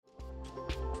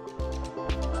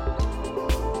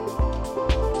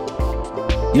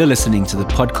You're listening to the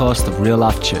podcast of Real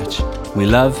Life Church. We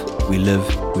love, we live,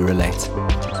 we relate.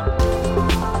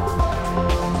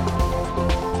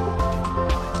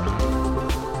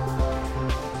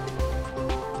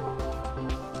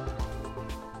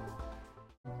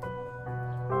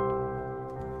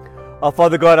 Our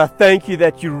Father God, I thank you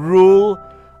that you rule.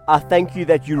 I thank you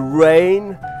that you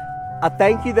reign. I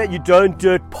thank you that you don't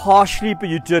do it partially, but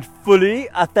you do it fully.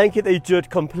 I thank you that you do it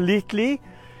completely.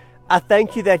 I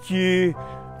thank you that you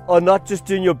are not just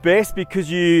doing your best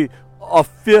because you are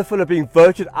fearful of being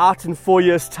voted out in 4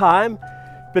 years' time,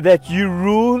 but that you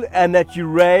rule and that you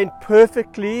reign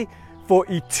perfectly for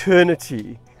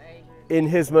eternity. In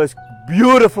His most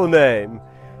beautiful name.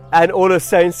 And all the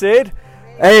saints said,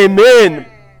 Amen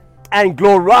and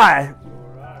glory.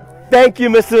 Thank you,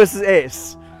 Mr. and Mrs.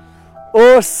 S.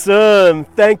 Awesome.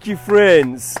 Thank you,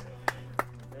 friends.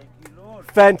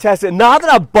 Fantastic. Now that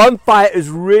our bonfire is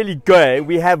really going,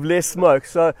 we have less smoke.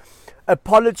 So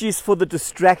apologies for the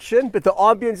distraction, but the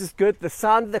ambience is good. The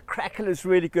sound of the crackle is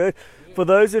really good. For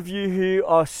those of you who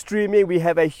are streaming, we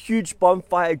have a huge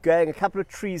bonfire going, a couple of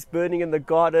trees burning in the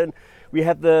garden. We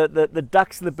have the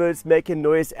ducks and the birds making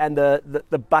noise, and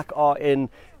the buck are in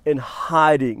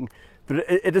hiding. But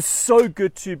it is so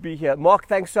good to be here. Mark,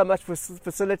 thanks so much for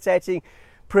facilitating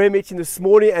prayer meeting this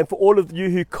morning, and for all of you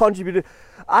who contributed.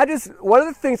 I listen to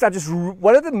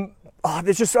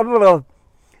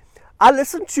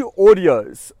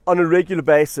audios on a regular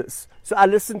basis. So I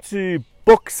listen to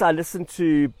books, I listen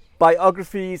to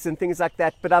biographies and things like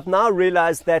that. But I've now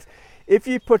realized that if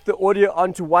you put the audio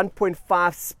onto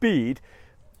 1.5 speed,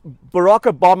 Barack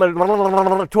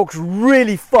Obama talks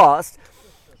really fast,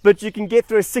 but you can get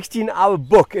through a 16-hour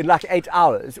book in like 8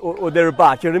 hours or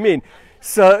thereabout, you know what I mean?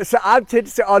 So I'm tempted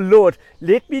to say, oh Lord,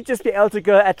 let me just be able to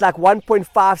go at like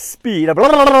 1.5 speed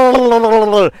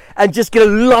and just get a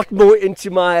lot more into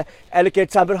my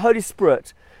allocated time. But Holy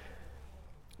Spirit,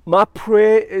 my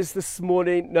prayer is this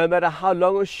morning, no matter how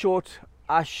long or short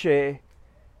I share,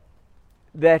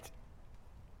 that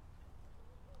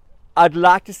I'd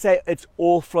like to say it's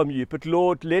all from you, but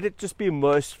Lord, let it just be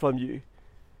most from you.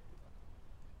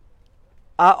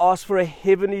 I ask for a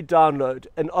heavenly download,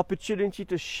 an opportunity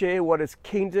to share what is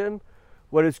kingdom,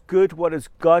 what is good, what is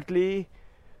godly,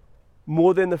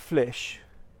 more than the flesh.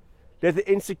 Let the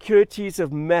insecurities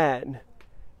of man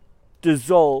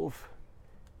dissolve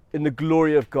in the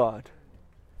glory of God.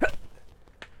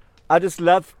 I just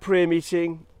love prayer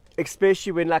meeting,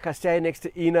 especially when, like, I stand next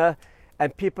to Ina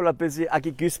and people are busy. I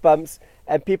get goosebumps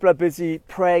and people are busy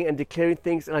praying and declaring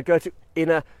things, and I go to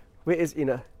Ina. Where is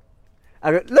Ina?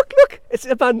 I go, look, it's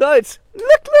in my notes.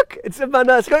 Look, it's in my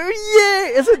notes. I go,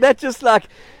 yeah, isn't that just like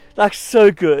so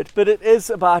good? But it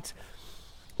is about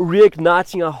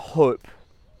reigniting our hope.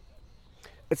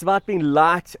 It's about being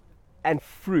light and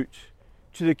fruit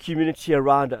to the community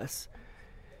around us.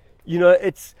 You know,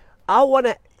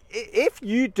 if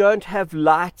you don't have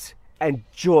light and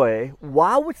joy,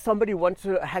 why would somebody want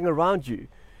to hang around you?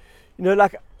 You know,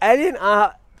 like Ali and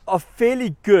I are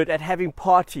fairly good at having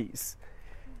parties.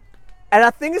 And I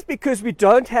think it's because we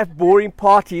don't have boring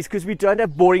parties, because we don't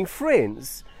have boring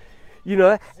friends, you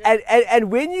know. And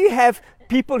when you have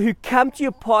people who come to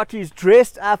your parties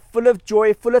dressed up, full of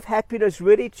joy, full of happiness,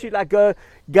 ready to like go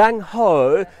gung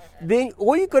ho, then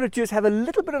all you've got to do is have a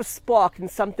little bit of spark and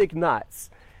something nice,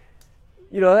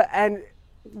 you know. And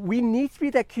we need to be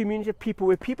that community of people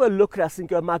where people look at us and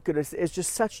go, my goodness, there's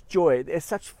just such joy, there's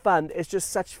such fun, there's just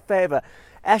such favor.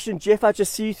 Ash and Jeff, I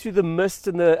just see you through the mist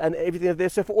and everything of there.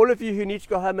 So for all of you who need to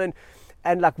go home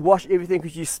and like wash everything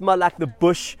because you smell like the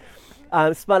bush,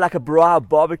 smell like a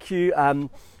barbecue,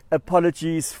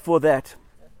 apologies for that.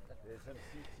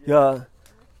 Yeah.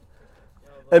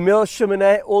 Emil,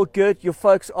 Shimane, all good. Your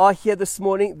folks are here this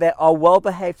morning. They are well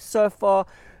behaved so far.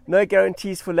 No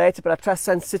guarantees for later, but I trust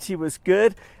Sun City was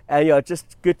good. And yeah,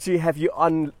 just good to have you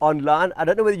online. I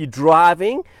don't know whether you're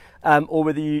driving, or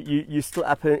whether you're still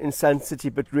up in Sun City,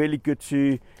 but really good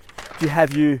to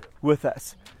have you with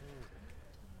us.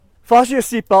 Fasten your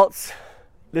seatbelts.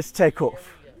 Let's take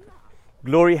off.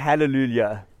 Glory,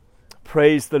 hallelujah.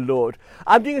 Praise the Lord.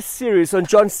 I'm doing a series on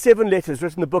John's 7 letters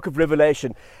written in the book of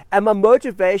Revelation. And my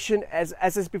motivation, as I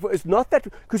said before, is not that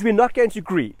because we're not going to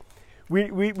agree.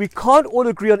 We can't all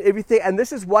agree on everything, and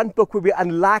this is one book where we're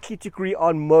unlikely to agree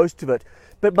on most of it.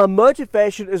 But my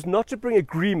motivation is not to bring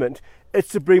agreement, it's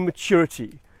to bring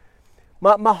maturity.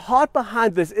 My heart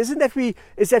behind this is that we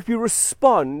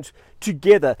respond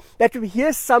together, that we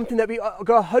hear something, that we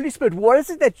go, Holy Spirit, what is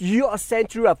it that you are saying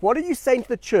to Ruff? What are you saying to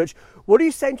the church? What are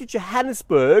you saying to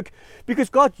Johannesburg? Because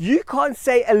God, you can't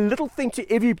say a little thing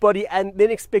to everybody and then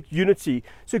expect unity.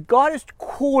 So God is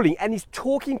calling and He's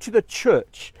talking to the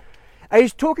church. And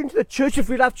He's talking to the Church of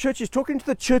Real Life Church. He's talking to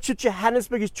the Church of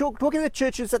Johannesburg. He's talking to the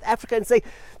church in South Africa and saying,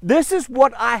 this is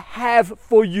what I have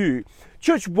for you.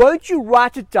 Church, won't you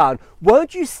write it down?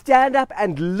 Won't you stand up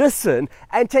and listen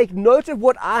and take note of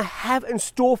what I have in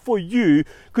store for you?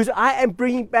 Because I am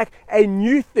bringing back a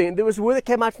new thing. There was a word that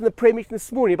came out from the prayer meeting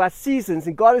this morning about seasons,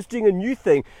 and God is doing a new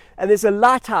thing. And there's a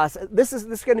lighthouse. This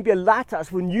is going to be a lighthouse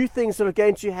for new things that are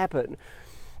going to happen.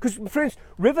 Because, friends,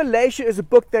 Revelation is a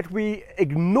book that we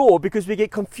ignore because we get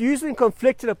confused and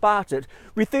conflicted about it.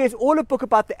 We think it's all a book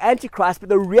about the Antichrist, but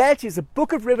the reality is the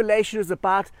book of Revelation is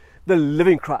about the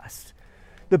living Christ.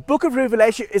 The book of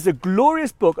Revelation is a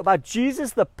glorious book about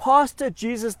Jesus the pastor,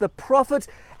 Jesus the prophet,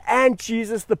 and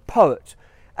Jesus the poet.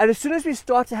 And as soon as we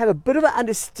start to have a bit of an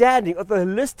understanding of the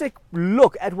holistic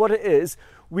look at what it is,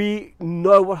 we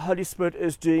know what Holy Spirit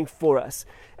is doing for us.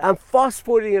 I'm fast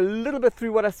forwarding a little bit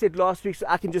through what I said last week so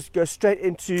I can just go straight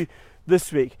into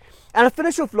this week. And I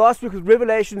finished off last week with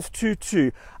Revelations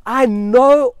 2:2. I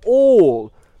know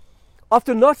all.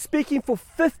 After not speaking for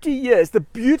 50 years, the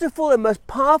beautiful and most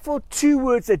powerful two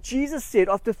words that Jesus said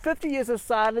after 50 years of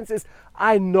silence is,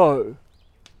 I know.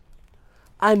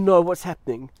 I know what's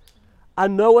happening. I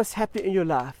know what's happening in your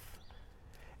life.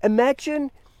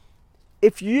 Imagine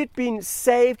if you'd been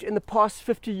saved in the past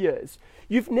 50 years.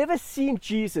 You've never seen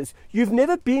Jesus. You've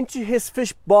never been to his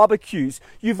fish barbecues.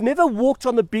 You've never walked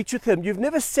on the beach with him. You've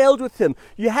never sailed with him.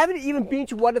 You haven't even been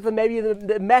to one of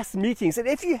the mass meetings. And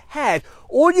if you had,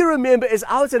 all you remember is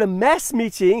I was at a mass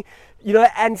meeting,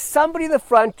 and somebody in the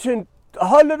front turned a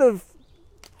whole lot of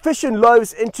fish and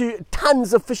loaves into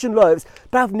tons of fish and loaves.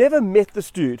 But I've never met this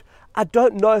dude. I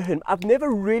don't know him. I've never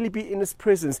really been in his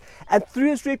presence. And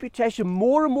through his reputation,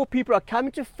 more and more people are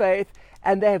coming to faith,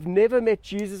 and they have never met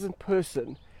Jesus in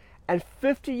person. And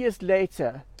 50 years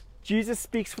later, Jesus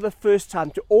speaks for the first time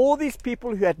to all these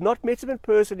people who had not met him in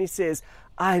person. He says,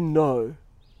 I know.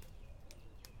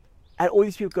 And all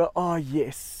these people go, oh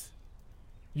yes,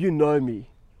 you know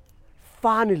me.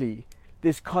 Finally,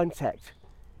 there's contact.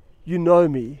 You know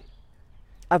me.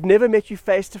 I've never met you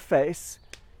face to face,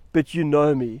 but you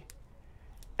know me.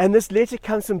 And this letter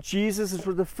comes from Jesus,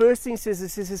 and the first thing he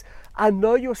says, I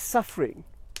know your suffering.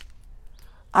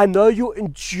 I know your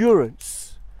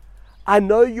endurance. I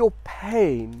know your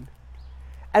pain.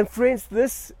 And friends,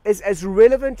 this is as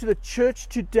relevant to the church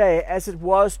today as it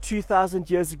was 2,000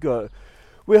 years ago.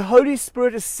 Where Holy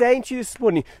Spirit is saying to you this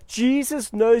morning,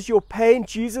 Jesus knows your pain,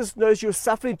 Jesus knows your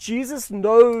suffering, Jesus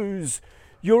knows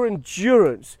your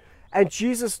endurance, and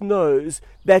Jesus knows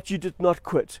that you did not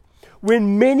quit.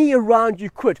 When many around you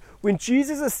quit, when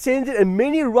Jesus ascended and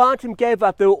many around him gave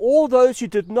up, there were all those who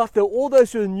did not, there were all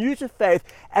those who were new to faith,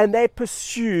 and they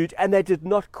pursued and they did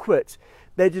not quit.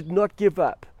 They did not give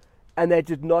up and they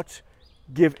did not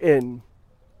give in.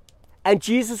 And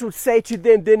Jesus would say to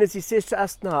them then, as he says to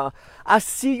us now, I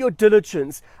see your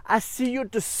diligence, I see your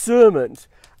discernment,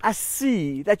 I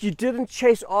see that you didn't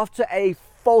chase after a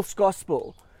false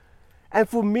gospel. And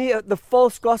for me, the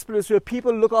false gospel is where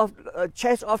people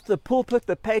chase after the pulpit,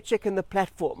 the paycheck, and the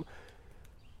platform,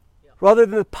 rather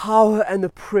than the power and the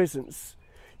presence.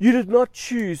 You did not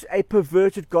choose a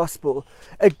perverted gospel,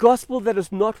 a gospel that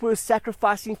is not worth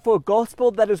sacrificing for, a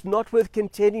gospel that is not worth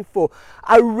contending for.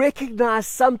 I recognize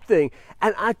something,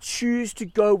 and I choose to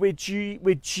go where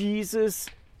Jesus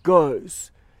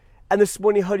goes. And this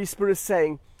morning, Holy Spirit is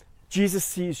saying, Jesus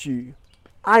sees you.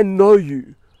 I know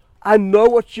you. I know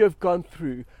what you have gone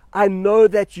through. I know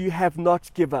that you have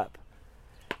not given up.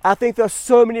 I think there are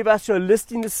so many of us who are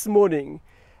listening this morning,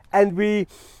 and we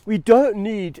don't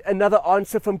need another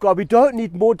answer from God. We don't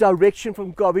need more direction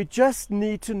from God. We just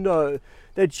need to know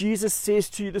that Jesus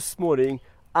says to you this morning,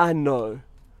 I know.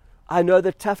 I know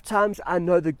the tough times. I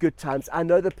know the good times. I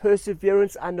know the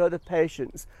perseverance. I know the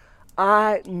patience.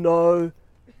 I know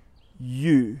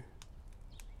you.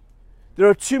 There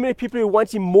are too many people who are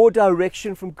wanting more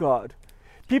direction from God.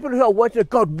 People who are wanting,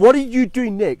 God, what are you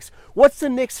doing next? What's the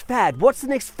next fad? What's the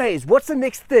next phase? What's the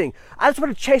next thing? I just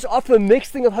want to chase after the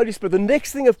next thing of Holy Spirit, the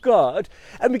next thing of God.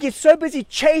 And we get so busy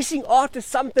chasing after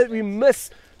something that we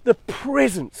miss the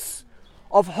presence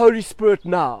of Holy Spirit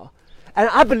now. And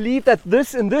I believe that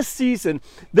in this season,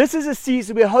 this is a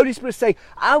season where Holy Spirit is saying,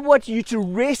 I want you to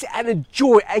rest and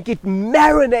enjoy and get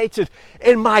marinated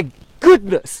in my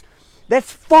goodness. That's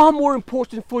far more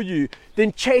important for you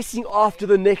than chasing after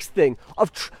the next thing.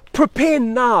 Prepare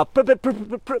now.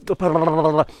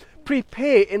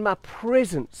 Prepare in my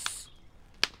presence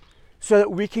so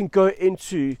that we can go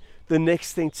into the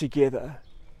next thing together.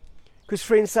 Because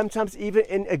friends, sometimes even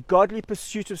in a godly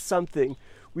pursuit of something,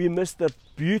 we miss the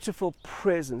beautiful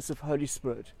presence of Holy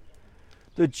Spirit.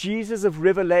 The Jesus of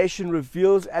Revelation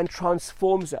reveals and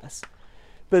transforms us.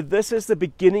 But this is the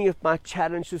beginning of my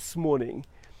challenge this morning,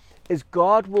 is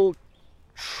God will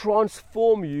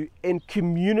transform you in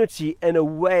community in a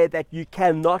way that you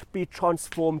cannot be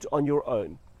transformed on your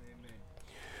own.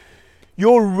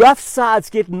 Your rough sides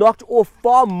get knocked off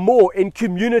far more in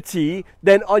community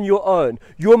than on your own.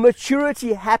 Your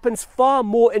maturity happens far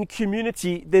more in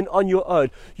community than on your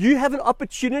own. You have an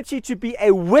opportunity to be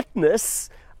a witness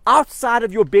outside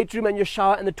of your bedroom and your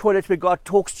shower and the toilet where God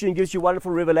talks to you and gives you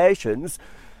wonderful revelations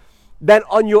than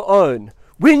on your own.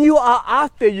 When you are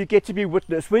out there, you get to be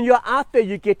witness. When you're out there,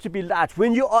 you get to be light.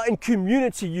 When you are in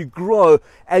community, you grow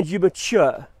and you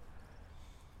mature.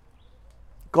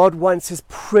 God wants His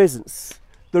presence,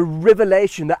 the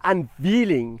revelation, the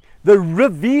unveiling, the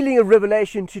revealing of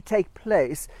revelation to take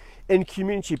place in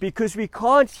community, because we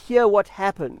can't hear what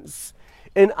happens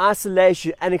in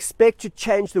isolation and expect to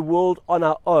change the world on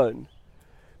our own,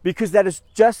 because that is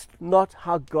just not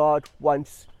how God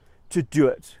wants to do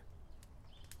it.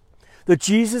 The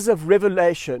Jesus of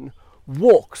Revelation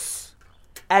walks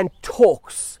and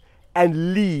talks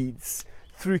and leads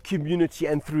through community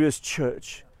and through His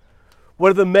church. One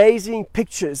of the amazing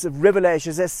pictures of Revelation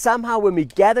is that somehow when we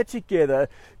gather together,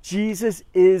 Jesus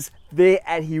is there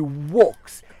and He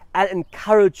walks and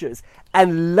encourages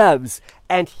and loves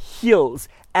and heals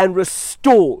and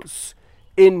restores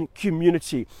in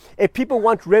community. If people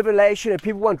want revelation, if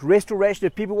people want restoration,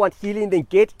 if people want healing, then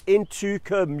get into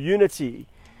community.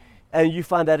 And you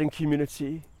find that in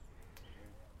community.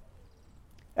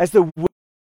 As the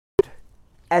word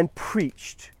and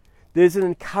preached, there's an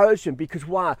encouragement, because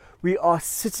why? We are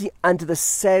sitting under the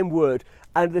same word,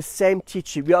 under the same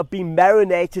teaching. We are being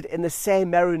marinated in the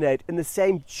same marinade, in the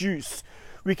same juice.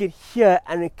 We can hear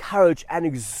and encourage and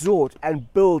exhort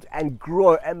and build and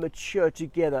grow and mature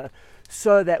together,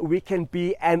 so that we can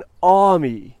be an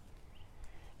army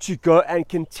to go and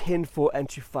contend for and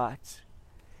to fight.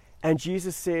 And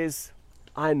Jesus says,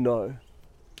 I know.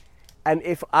 And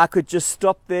if I could just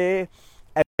stop there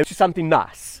and do something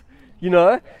nice. You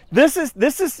know, this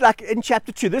is like in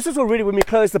chapter 2. This is already when we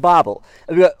close the Bible.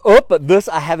 And we go, oh, but this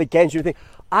I have against you.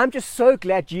 I'm just so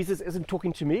glad Jesus isn't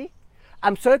talking to me.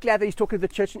 I'm so glad that He's talking to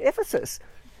the church in Ephesus.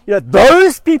 You know,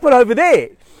 those people over there.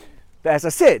 But as I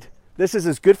said, this is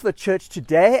as good for the church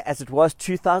today as it was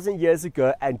 2,000 years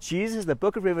ago. And Jesus, the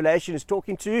book of Revelation, is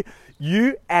talking to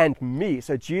you and me.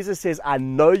 So Jesus says, I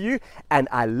know you and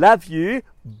I love you,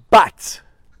 but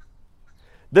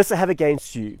this I have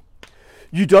against you.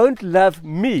 You don't love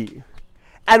me.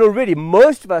 And already,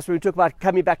 most of us, when we talk about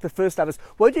coming back to first love, is,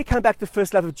 won't you come back to the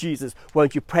first love of Jesus?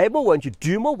 Won't you pray more? Won't you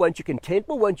do more? Won't you contend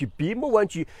more? Won't you be more?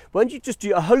 Won't you just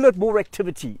do a whole lot more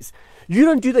activities? You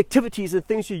don't do the activities and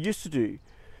things you used to do.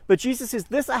 But Jesus says,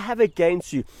 this I have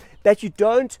against you, that you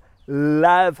don't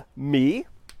love me,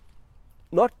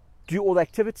 not do all the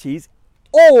activities,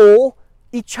 or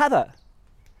each other.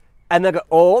 And they go,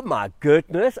 oh my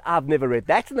goodness, I've never read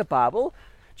that in the Bible.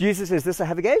 Jesus says, this I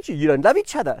have against you. You don't love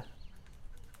each other.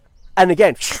 And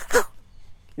again,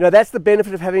 you know, that's the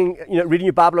benefit of having, reading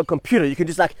your Bible on a computer. You can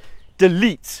just like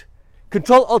delete,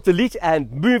 Control Alt Delete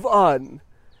and move on.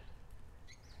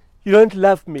 You don't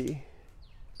love me,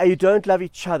 and you don't love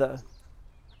each other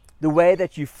the way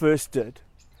that you first did.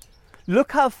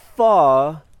 Look how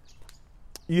far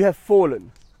you have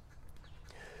fallen.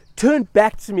 Turn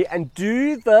back to me and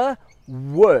do the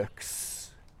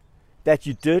works that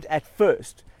you did at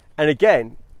first. And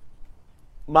again,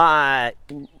 my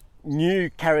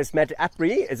new charismatic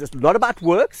upbringing is just not about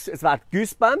works, it's about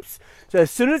goosebumps. So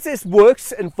as soon as there's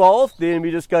works involved, then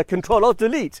we just go Control Alt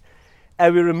Delete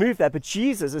and we remove that. But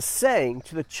Jesus is saying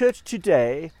to the church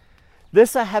today,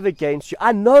 this I have against you.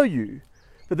 I know you,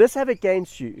 but this I have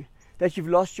against you, that you've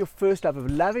lost your first love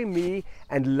of loving me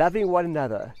and loving one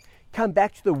another. Come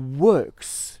back to the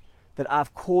works that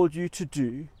I've called you to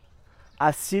do.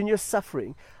 I've seen your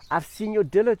suffering. I've seen your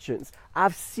diligence.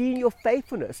 I've seen your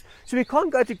faithfulness. So we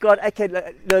can't go to God, okay,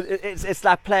 it's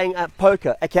like playing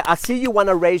poker. Okay, I see you want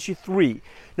to raise you 3.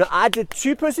 Now, I did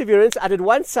 2 perseverance, I did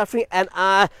 1 suffering, and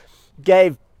I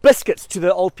gave biscuits to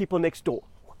the old people next door.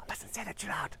 I mustn't say that too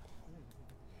loud.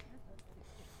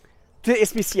 To the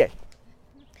SPCA.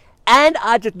 And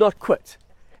I did not quit.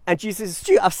 And Jesus says,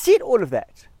 Stu, I've seen all of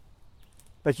that.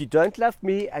 But you don't love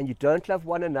me and you don't love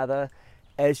one another,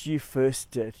 as you first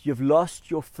did. You've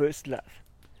lost your first love.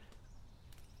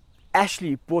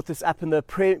 Ashley brought this up in the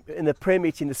prayer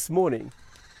meeting this morning.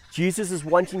 Jesus is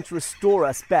wanting to restore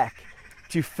us back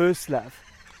to first love.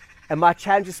 And my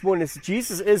challenge this morning is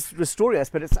Jesus is restoring us,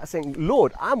 but it's saying,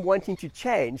 Lord, I'm wanting to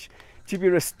change to be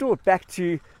restored back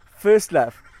to first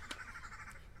love.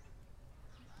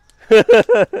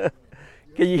 Can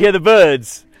you hear the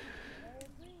birds?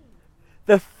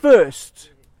 The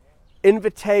first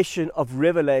invitation of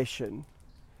revelation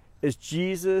is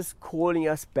Jesus calling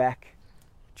us back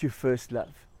to first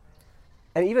love.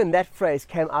 And even that phrase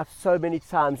came out so many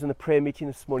times in the prayer meeting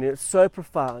this morning. It's so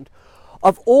profound.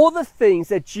 Of all the things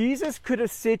that Jesus could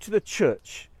have said to the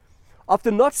church,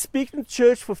 after not speaking to the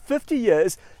church for 50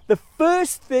 years, the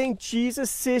first thing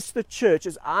Jesus says to the church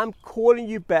is, I'm calling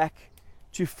you back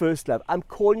to first love. I'm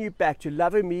calling you back to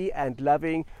loving me and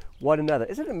loving one another.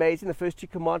 Isn't it amazing, the first two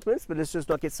commandments? But let's just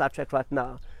not get sidetracked right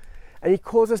now. And he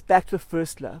calls us back to the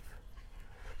first love.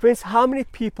 Friends, how many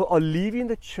people are leaving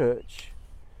the church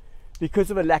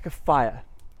because of a lack of fire?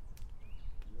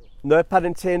 No pun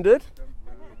intended.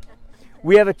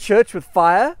 We have a church with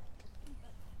fire,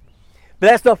 but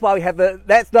that's not why we have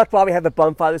the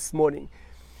bonfire this morning.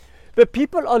 But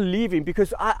people are leaving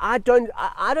because I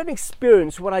don't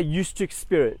experience what I used to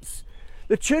experience.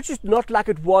 The church is not like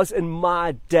it was in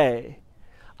my day.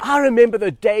 I remember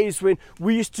the days when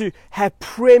we used to have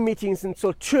prayer meetings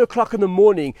until 2 o'clock in the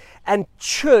morning, and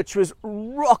church was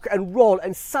rock and roll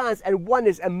and signs and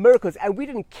wonders and miracles, and we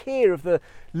didn't care if the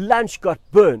lunch got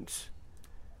burnt.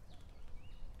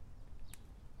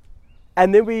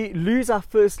 And then we lose our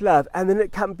first love, and then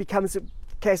it becomes a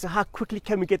case of how quickly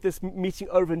can we get this meeting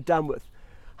over and done with?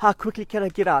 How quickly can I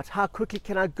get out? How quickly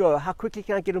can I go? How quickly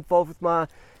can I get involved with my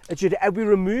agenda? And we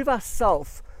remove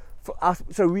ourselves.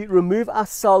 So we remove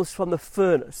ourselves from the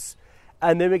furnace,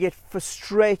 and then we get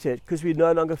frustrated because we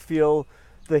no longer feel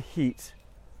the heat.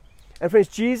 And friends,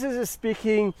 Jesus is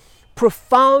speaking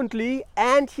profoundly,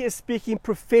 and he is speaking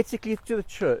prophetically to the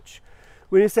church.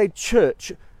 When he says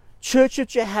church of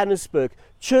Johannesburg,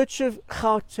 church of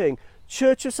Gauteng,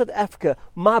 church of South Africa,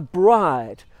 my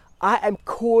bride, I am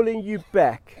calling you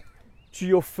back to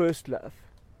your first love,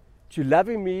 to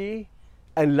loving me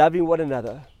and loving one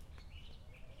another.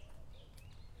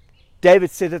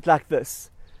 David said it like this: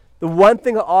 the one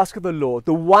thing I ask of the Lord,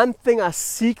 the one thing I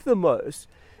seek the most,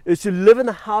 is to live in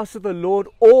the house of the Lord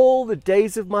all the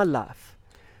days of my life,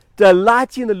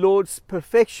 delighting in the Lord's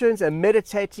perfections and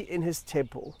meditating in his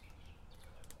temple.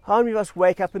 How many of us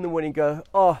wake up in the morning and go,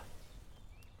 oh,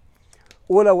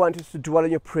 all I want is to dwell in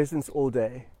your presence all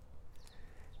day,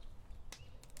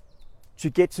 to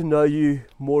get to know you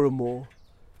more and more?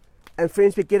 And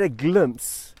friends, we get a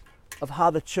glimpse of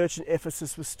how the church in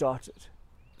Ephesus was started.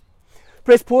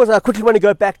 Press pause. I quickly want to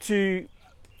go back to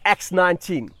Acts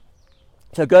 19.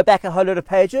 So go back a whole lot of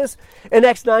pages. In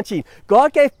Acts 19,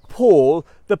 God gave Paul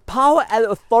the power and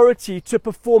authority to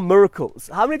perform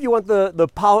miracles. How many of you want the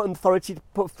power and authority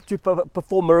to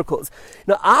perform miracles?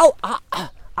 Now,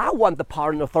 I want the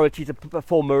power and authority to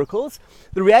perform miracles.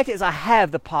 The reality is I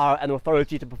have the power and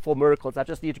authority to perform miracles. I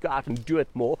just need to go out and do it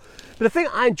more. But the thing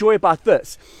I enjoy about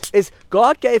this is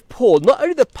God gave Paul not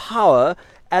only the power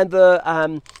and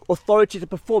the authority to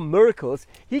perform miracles,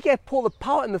 he gave Paul the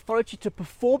power and authority to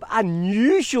perform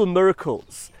unusual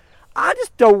miracles. I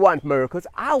just don't want miracles.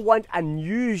 I want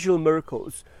unusual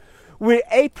miracles. Wear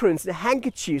aprons and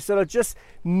handkerchiefs that are just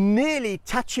nearly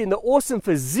touching the awesome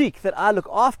physique that I look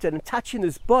after and touching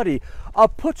this body. I'll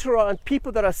put her on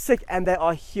people that are sick and they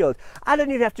are healed. I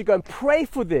don't even have to go and pray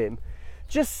for them.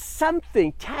 Just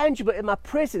something tangible in my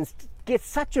presence gets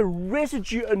such a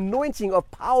residue anointing of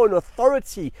power and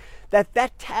authority that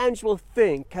that tangible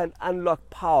thing can unlock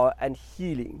power and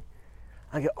healing.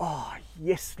 I go, oh,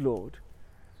 yes, Lord.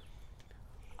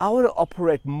 I want to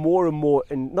operate more and more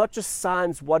in not just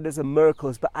signs, wonders, and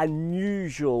miracles, but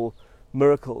unusual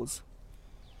miracles.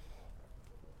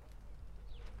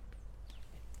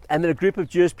 And then a group of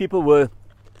Jewish people were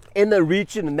in the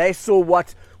region, and they saw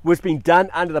what was being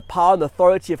done under the power and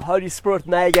authority of Holy Spirit,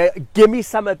 and they go, give me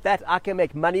some of that, I can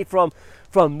make money from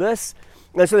this.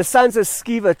 And so the sons of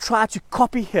Sceva try to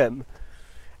copy him.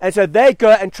 And so they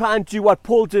go and try and do what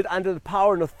Paul did under the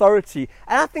power and authority.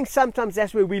 And I think sometimes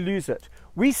that's where we lose it.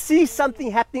 We see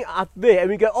something happening out there and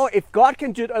we go, oh, if God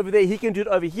can do it over there, he can do it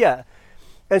over here.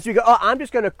 And so we go, oh, I'm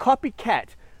just going to copycat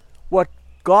what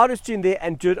God is doing there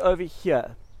and do it over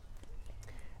here.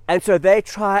 And so they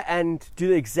try and do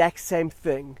the exact same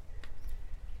thing.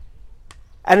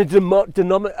 And a demonic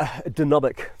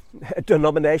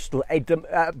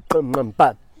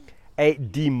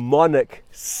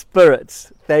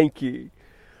spirit, thank you,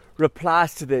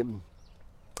 replies to them.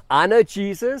 I know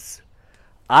Jesus,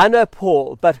 I know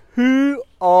Paul, but who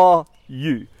are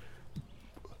you?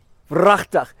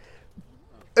 Vrachtig.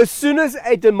 As soon as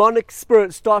a demonic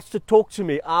spirit starts to talk to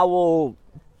me, I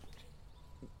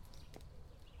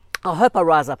hope I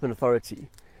rise up in authority.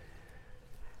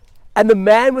 And the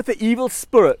man with the evil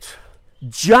spirit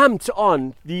jumped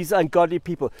on these ungodly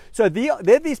people. So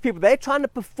they're these people, they're trying to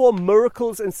perform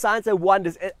miracles and signs and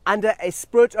wonders under a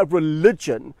spirit of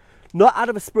religion, not out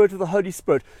of a spirit of the Holy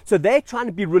Spirit. So they're trying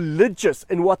to be religious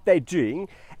in what they're doing.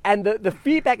 And the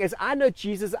feedback is, I know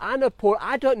Jesus, I know Paul,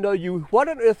 I don't know you, what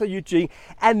on earth are you doing?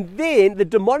 And then the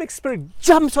demonic spirit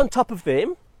jumps on top of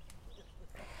them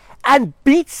and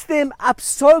beats them up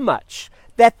so much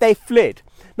that they fled.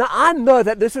 Now I know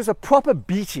that this is a proper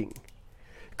beating,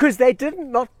 because they did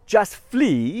not just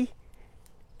flee,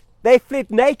 they fled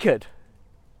naked.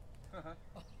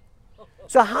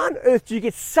 So how on earth do you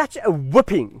get such a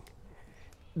whipping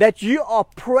that you are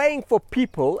praying for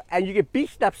people and you get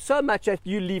beaten up so much that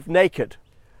you leave naked?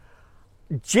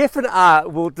 Jeff and I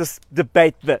will just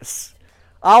debate this.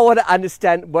 I want to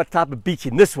understand what type of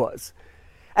beating this was.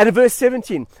 And in verse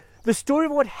 17, the story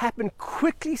of what happened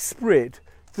quickly spread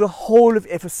through the whole of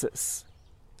Ephesus,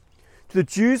 to the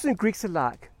Jews and Greeks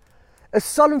alike. A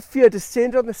solemn fear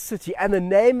descended on the city, and the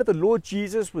name of the Lord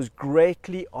Jesus was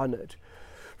greatly honored.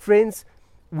 Friends,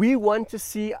 we want to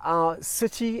see our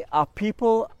city, our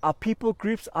people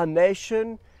groups, our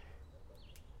nation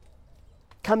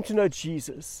come to know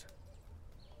Jesus.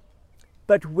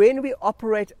 But when we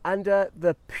operate under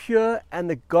the pure and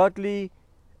the godly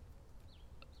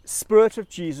Spirit of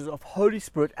Jesus, of Holy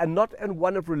Spirit, and not in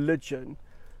one of religion,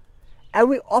 and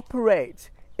we operate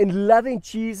in loving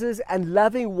Jesus and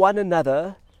loving one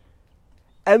another,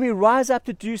 and we rise up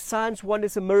to do signs,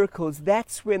 wonders, and miracles,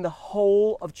 that's when the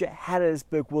whole of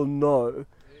Johannesburg will know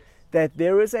that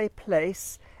there is a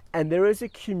place and there is a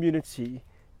community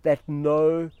that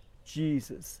know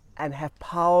Jesus and have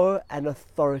power and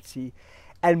authority.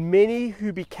 And many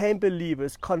who became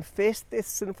believers confessed their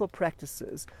sinful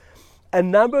practices. A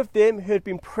number of them who had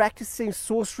been practicing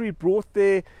sorcery brought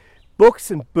their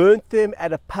books and burnt them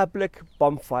at a public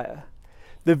bonfire.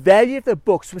 The value of the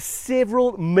books was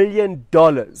several $1 million.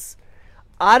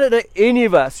 I don't know any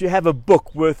of us who have a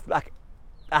book worth like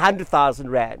 100,000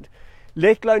 rand,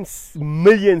 let alone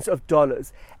millions of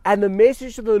dollars. And the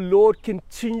message of the Lord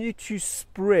continued to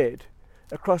spread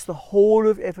across the whole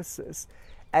of Ephesus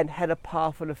and had a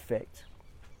powerful effect.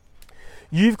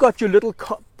 You've got your little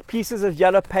pieces of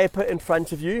yellow paper in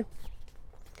front of you.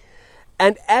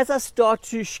 And as I start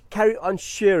to carry on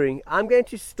sharing, I'm going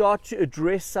to start to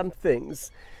address some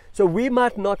things. So we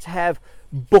might not have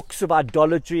books of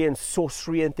idolatry and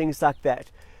sorcery and things like that,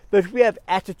 but we have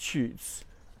attitudes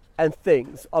and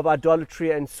things of idolatry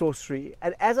and sorcery.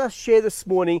 And as I share this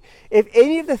morning, if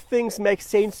any of the things make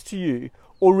sense to you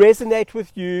or resonate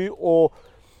with you, or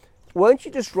won't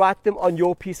you just write them on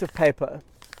your piece of paper?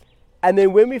 And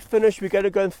then when we finish, we're going to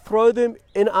go and throw them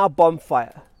in our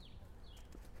bonfire,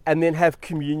 and then have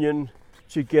communion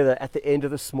together at the end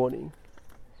of this morning.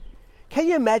 Can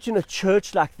you imagine a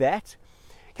church like that?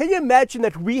 Can you imagine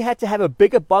that we had to have a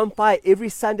bigger bonfire every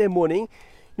Sunday morning?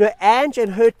 You know, Ange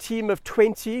and her team of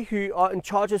 20 who are in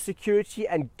charge of security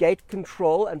and gate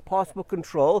control and passport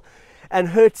control, and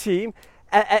her team,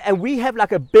 and we have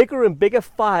like a bigger and bigger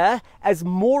fire as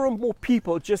more and more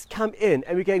people just come in,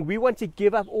 and we're going, we want to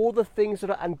give up all the things that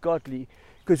are ungodly,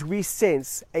 because we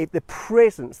sense the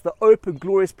presence, the open,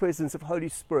 glorious presence of Holy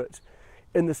Spirit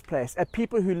in this place, and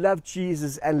people who love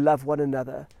Jesus and love one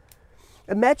another.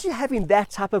 Imagine having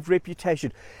that type of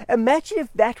reputation. Imagine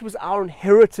if that was our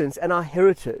inheritance and our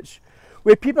heritage,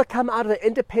 where people come out of the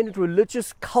independent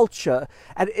religious culture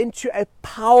and into a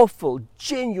powerful,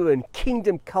 genuine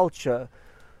kingdom culture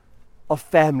of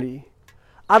family,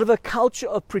 out of a culture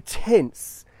of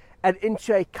pretense and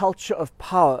into a culture of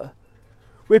power,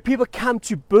 where people come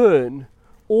to burn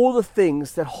all the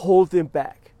things that hold them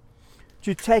back,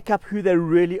 to take up who they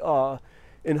really are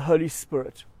in Holy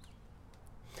Spirit.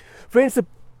 Friends, the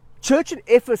church in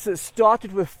Ephesus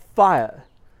started with fire.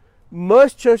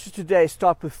 Most churches today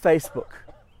start with Facebook.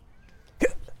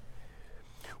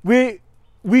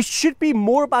 We should be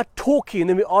more about talking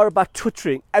than we are about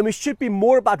twittering, and we should be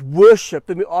more about worship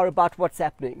than we are about what's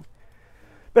happening.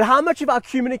 But how much of our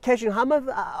communication, how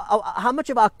much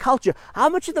of our culture, how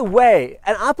much of the way,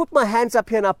 and I put my hands up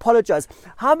here and I apologize,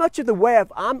 how much of the way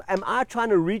am I trying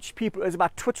to reach people is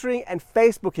about twittering and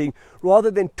Facebooking rather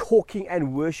than talking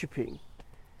and worshiping?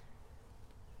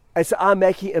 And so I'm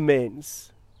making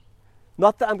amends.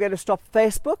 Not that I'm going to stop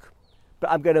Facebook, but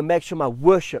I'm going to make sure my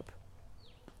worship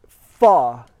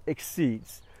far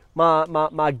exceeds my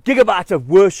gigabyte of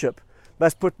worship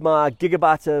must put my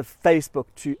gigabyte of Facebook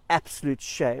to absolute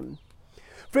shame.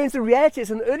 Friends, the reality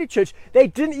is in the early church, they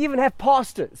didn't even have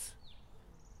pastors.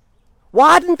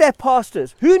 Why didn't they have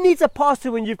pastors? Who needs a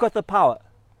pastor when you've got the power?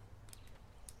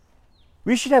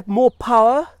 We should have more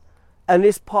power and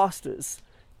less pastors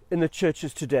in the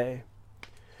churches today.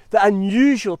 The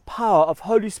unusual power of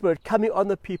Holy Spirit coming on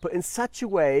the people in such a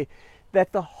way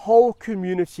that the whole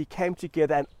community came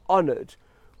together and honored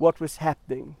what was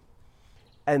happening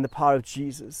and the power of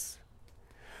Jesus.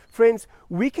 Friends,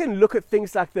 we can look at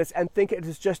things like this and think it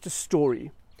is just a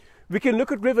story. We can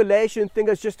look at Revelation and think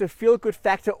it's just a feel-good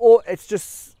factor, or it's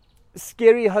just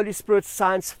scary Holy Spirit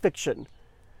science fiction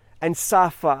and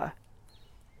sci-fi.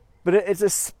 But it's a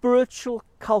spiritual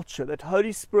culture that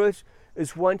Holy Spirit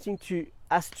is wanting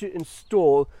us to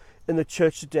install in the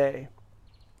church today.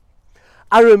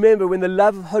 I remember when the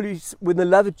love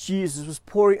of Jesus was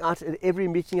pouring out at every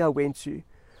meeting I went to.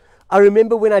 I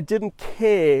remember when I didn't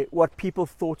care what people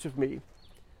thought of me.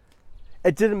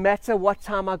 It didn't matter what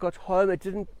time I got home. It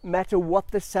didn't matter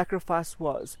what the sacrifice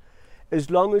was, as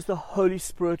long as the Holy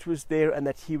Spirit was there and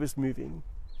that He was moving.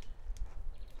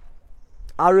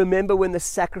 I remember when the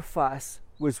sacrifice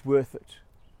was worth it.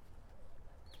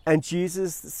 And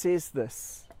Jesus says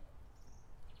this: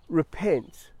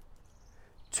 repent,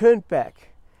 turn back,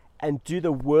 and do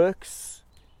the works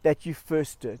that you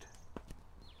first did.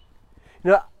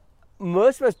 You know,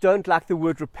 most of us don't like the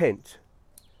word repent.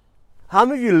 How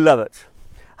many of you love it?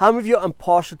 How many of you are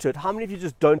impartial to it? How many of you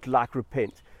just don't like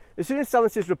repent? As soon as someone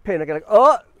says repent, I go like,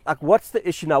 oh, like what's the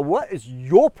issue now? What is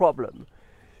your problem?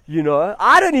 You know,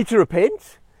 I don't need to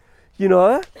repent. You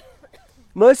know,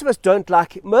 most of us don't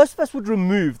like it. Most of us would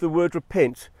remove the word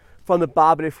repent from the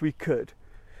Bible if we could.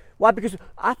 Why? Because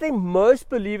I think most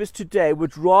believers today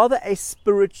most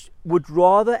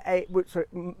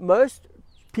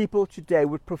people today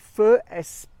would prefer a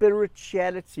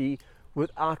spirituality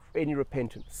without any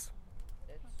repentance.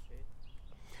 That's true.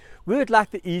 We would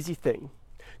like the easy thing.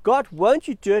 God, won't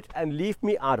you do it and leave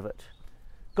me out of it?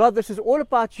 God, this is all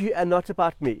about you and not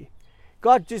about me.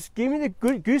 God, just give me the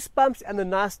good goosebumps and the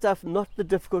nice stuff, not the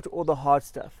difficult or the hard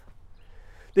stuff.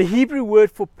 The Hebrew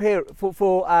word for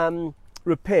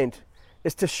repent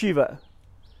is teshuva.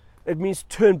 It means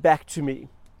turn back to me.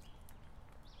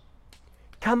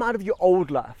 Come out of your old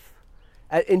life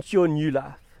and into your new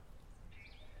life.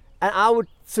 And I would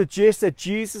suggest that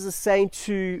Jesus is saying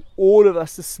to all of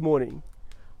us this morning,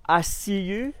 I see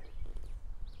you,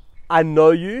 I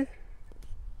know you,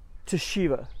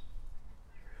 teshuva.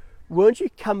 Won't you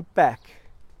come back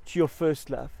to your first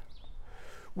love?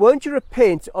 Won't you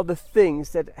repent of the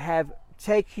things that have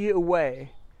taken you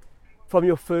away from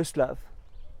your first love?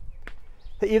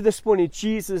 That even this morning,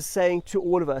 Jesus is saying to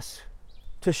all of us,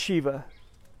 teshuva,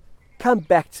 come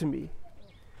back to me.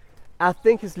 I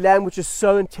think His language is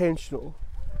so intentional.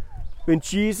 When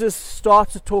Jesus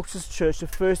starts to talk to His church, the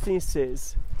first thing He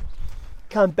says,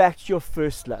 come back to your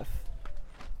first love.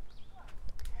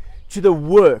 To the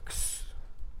works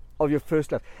of your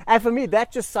first love. And for me,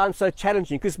 that just sounds so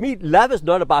challenging, because love is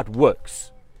not about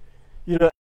works. You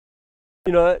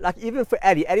know, like even for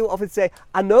Addie will often say,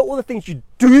 I know all the things you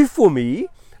do for me.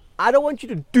 I don't want you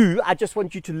to do, I just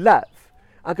want you to love.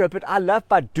 I go, but I love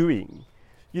by doing.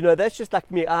 You know, that's just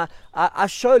like me. I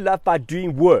show love by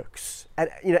doing works. And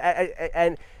you know,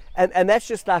 and that's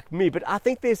just like me. But I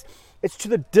think it's to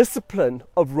the discipline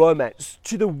of romance,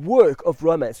 to the work of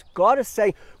romance. God is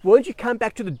saying, won't you come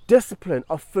back to the discipline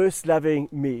of first loving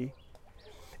me?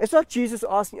 It's not Jesus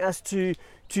asking us to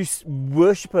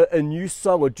worship a new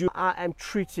song or do I am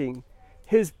treating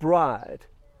His bride.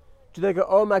 Do they go,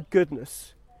 oh my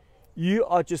goodness, you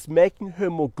are just making her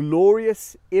more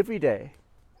glorious every day?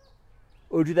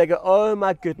 Or do they go, oh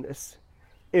my goodness,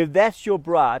 if that's your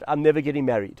bride, I'm never getting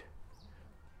married.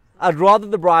 I'd rather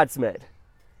the bridesmaid.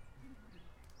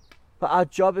 But our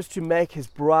job is to make His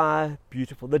bride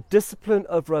beautiful. The discipline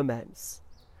of romance.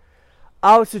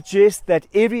 I would suggest that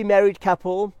every married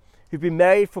couple who've been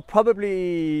married for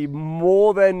probably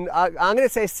more than, I'm going to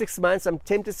say 6 months, I'm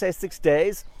tempted to say 6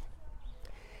 days.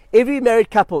 Every married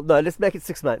couple, no, let's make it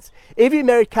 6 months. Every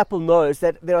married couple knows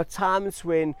that there are times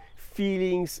when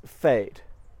feelings fade.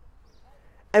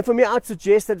 And for me, I'd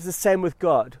suggest that it's the same with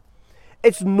God.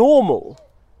 It's normal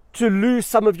to lose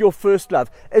some of your first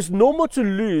love. It's normal to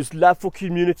lose love for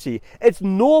community. It's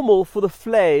normal for the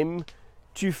flame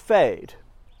to fade.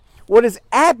 What is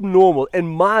abnormal, in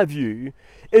my view,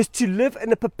 is to live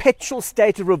in a perpetual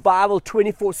state of revival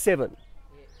 24/7.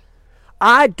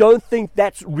 I don't think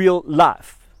that's real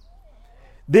life.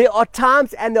 There are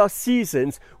times and there are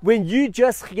seasons when you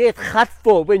just get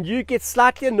hurtful, when you get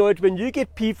slightly annoyed, when you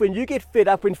get peeved, when you get fed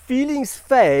up, when feelings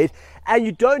fade and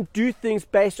you don't do things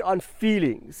based on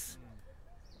feelings.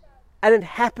 And it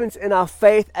happens in our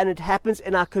faith, and it happens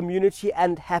in our community,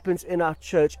 and it happens in our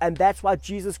church. And that's why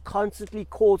Jesus constantly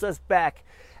calls us back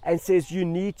and says, you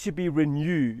need to be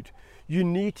renewed. You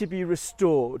need to be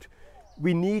restored.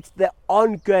 We need the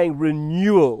ongoing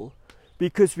renewal,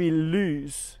 because we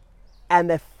lose and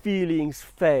the feelings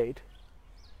fade.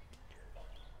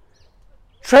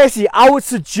 Tracy, I would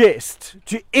suggest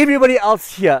to everybody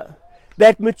else here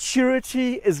that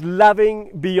maturity is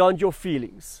loving beyond your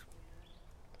feelings.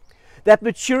 That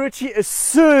maturity is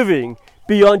serving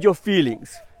beyond your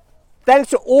feelings.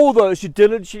 Thanks to all those who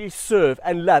diligently serve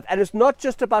and love. And it's not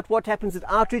just about what happens at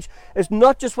outreach. It's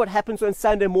not just what happens on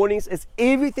Sunday mornings. It's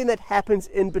everything that happens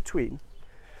in between.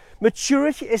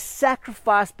 Maturity is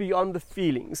sacrifice beyond the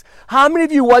feelings. How many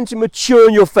of you want to mature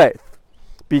in your faith?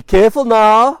 Be careful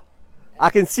now. I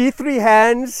can see 3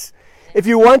 hands. If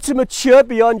you want to mature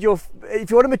beyond if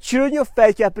you want to mature in your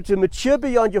faith, you have to mature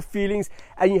beyond your feelings,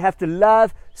 and you have to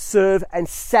love, serve, and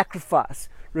sacrifice,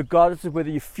 regardless of whether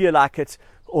you feel like it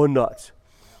or not.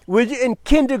 When you're in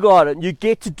kindergarten, you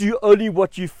get to do only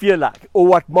what you feel like or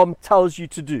what mom tells you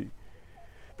to do.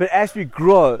 But as we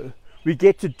grow, we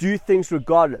get to do things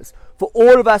regardless. For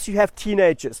all of us who have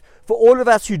teenagers, for all of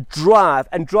us who drive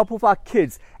and drop off our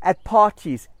kids at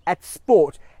parties, at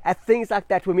sport, at things like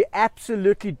that, when we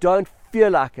absolutely don't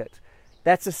feel like it,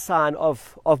 that's a sign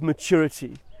of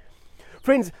maturity.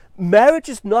 Friends, marriage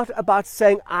is not about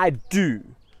saying I do.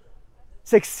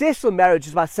 Successful marriage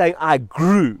is about saying I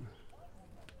grew.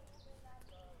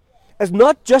 It's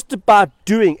not just about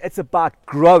doing, it's about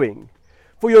growing.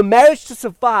 For your marriage to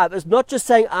survive, it's not just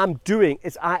saying I'm doing,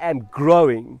 it's I am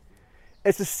growing.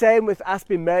 It's the same with us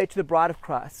being married to the bride of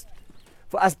Christ.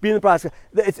 For us being the bride of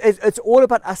Christ, it's all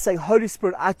about us saying, Holy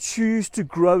Spirit, I choose to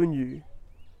grow in you.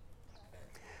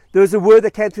 There was a word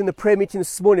that came through in the prayer meeting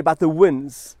this morning about the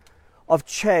winds of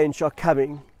change are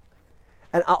coming.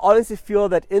 And I honestly feel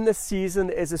that in this season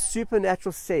there is a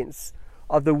supernatural sense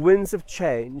of the winds of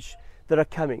change that are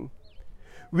coming.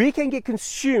 We can get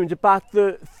consumed about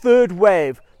the third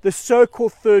wave, the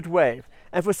so-called third wave,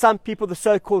 and for some people the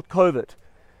so-called COVID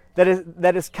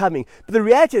that is coming. But the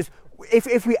reality is,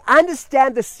 if we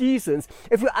understand the seasons,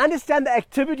 if we understand the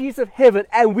activities of heaven,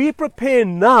 and we prepare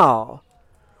now,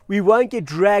 we won't get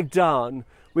dragged down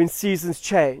when seasons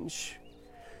change.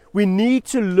 We need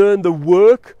to learn the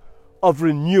work of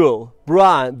renewal.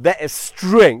 Brian, that is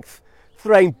strength.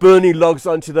 Throwing burning logs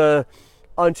onto the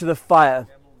fire.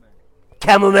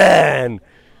 Camel man.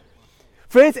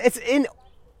 Friends,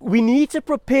 we need to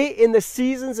prepare in the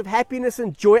seasons of happiness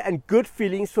and joy and good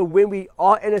feelings for when we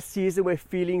are in a season where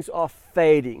feelings are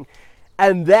fading.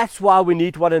 And that's why we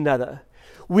need one another.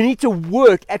 We need to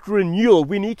work at renewal.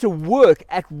 We need to work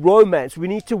at romance. We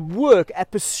need to work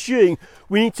at pursuing.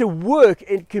 We need to work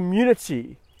in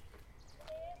community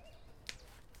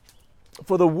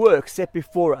for the work set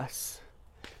before us.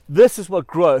 This is what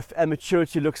growth and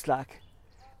maturity looks like.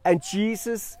 And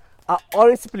Jesus, I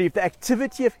honestly believe the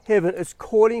activity of heaven is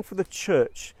calling for the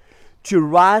church to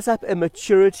rise up in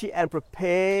maturity and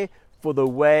prepare for the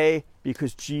way,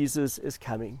 because Jesus is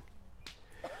coming.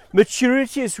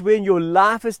 Maturity is when your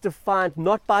life is defined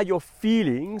not by your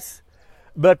feelings,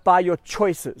 but by your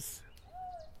choices.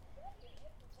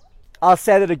 I'll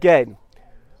say that again.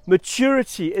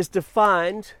 Maturity is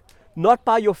defined not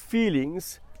by your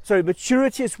feelings. Sorry,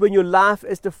 maturity is when your life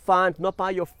is defined not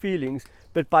by your feelings,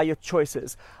 but by your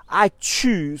choices. I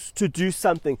choose to do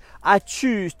something. I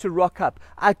choose to rock up.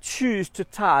 I choose to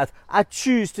tithe. I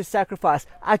choose to sacrifice.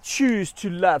 I choose to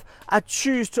love. I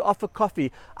choose to offer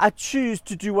coffee. I choose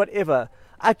to do whatever.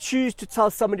 I choose to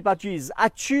tell somebody about Jesus. I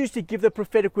choose to give the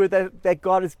prophetic word that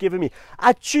God has given me.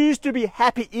 I choose to be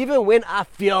happy even when I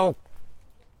feel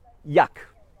yuck.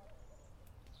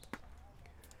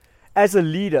 As a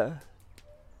leader,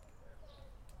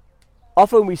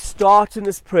 often we start in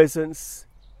His presence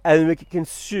and we get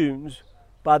consumed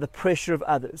by the pressure of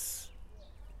others.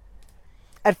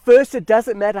 At first, it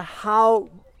doesn't matter how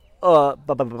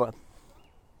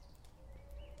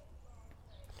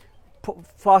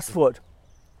fast forward.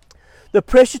 The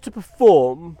pressure to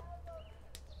perform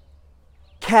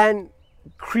can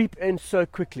creep in so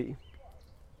quickly.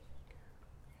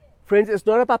 Friends, it's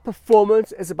not about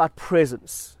performance, it's about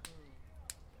presence.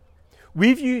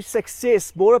 We view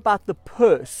success more about the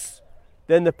purse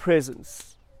than the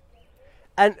presence,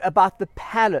 and about the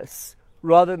palace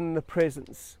rather than the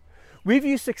presence. We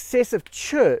view success of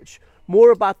church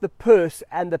more about the purse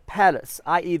and the palace,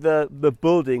 i.e. the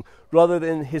building, rather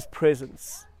than his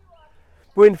presence.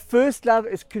 When first love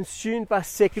is consumed by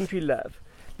secondary love,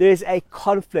 there is a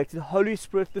conflict. The Holy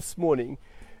Spirit this morning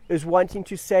is wanting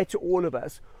to say to all of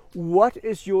us, what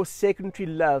is your secondary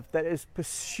love that is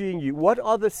pursuing you? What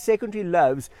are the secondary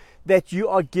loves that you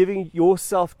are giving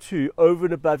yourself to over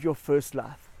and above your first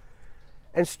love?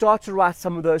 And start to write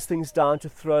some of those things down to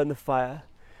throw in the fire.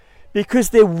 Because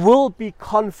there will be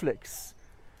conflicts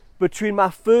between my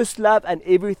first love and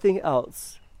everything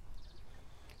else.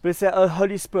 But say, oh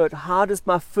Holy Spirit, how does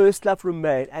my first love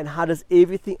remain, and how does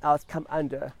everything else come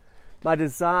under my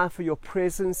desire for your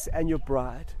presence and your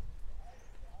bride?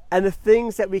 And the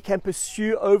things that we can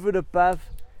pursue over and above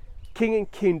King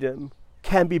and Kingdom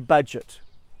can be budget.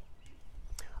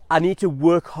 I need to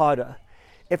work harder.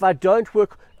 If I don't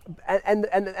work, and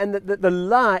the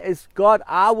lie is, God,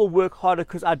 I will work harder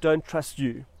because I don't trust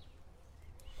you.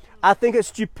 I think it's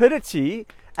stupidity,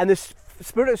 and the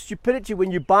spirit of stupidity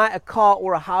when you buy a car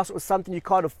or a house or something you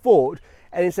can't afford,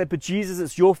 and you say, but Jesus,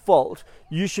 it's your fault.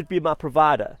 You should be my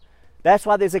provider. That's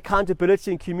why there's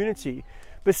accountability in community.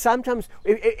 But sometimes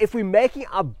if we're making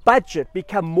our budget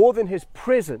become more than his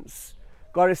presence,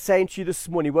 God is saying to you this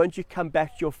morning, won't you come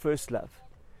back to your first love,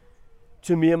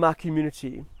 to me and my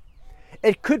community?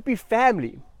 It could be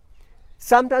family.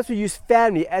 Sometimes we use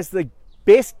family as the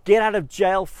best get out of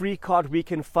jail free card we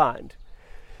can find.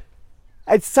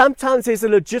 And sometimes there's a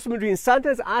legitimate reason.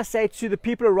 Sometimes I say to the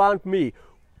people around me,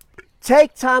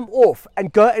 take time off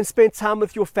and go and spend time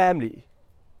with your family.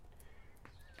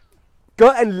 Go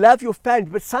and love your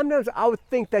family. But sometimes I would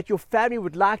think that your family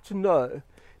would like to know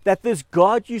that this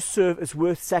God you serve is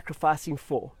worth sacrificing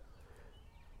for.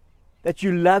 That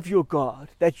you love your God,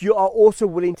 that you are also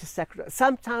willing to sacrifice.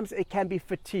 Sometimes it can be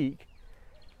fatigue.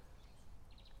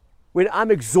 When I'm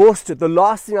exhausted, the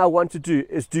last thing I want to do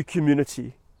is do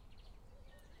community.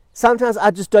 Sometimes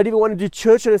I just don't even want to do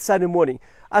church on a Sunday morning.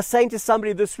 I was saying to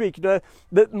somebody this week, the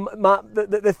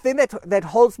thing that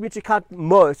holds me to account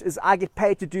most is I get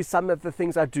paid to do some of the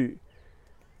things I do.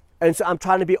 And so I'm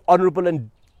trying to be honorable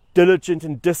and diligent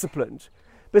and disciplined.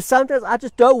 But sometimes I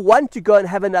just don't want to go and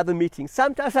have another meeting.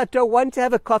 Sometimes I don't want to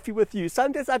have a coffee with you.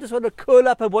 Sometimes I just want to curl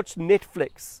up and watch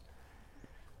Netflix.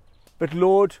 But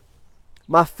Lord,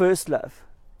 my first love,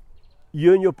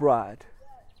 you and your bride.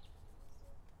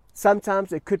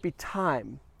 Sometimes it could be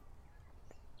time.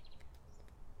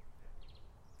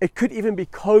 It could even be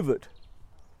COVID.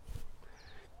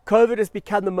 COVID has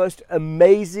become the most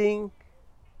amazing,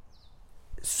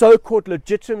 so-called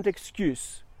legitimate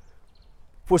excuse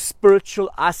for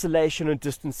spiritual isolation and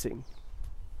distancing.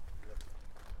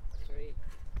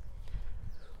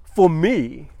 For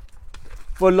me,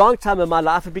 for a long time in my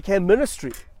life, it became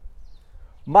ministry.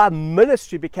 My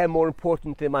ministry became more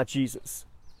important than my Jesus.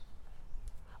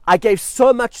 I gave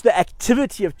so much the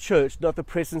activity of church, not the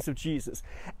presence of Jesus.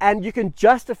 And you can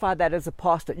justify that as a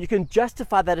pastor. You can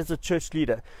justify that as a church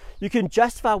leader. You can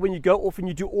justify when you go off and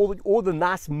you do all the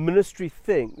nice ministry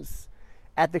things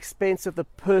at the expense of the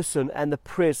person and the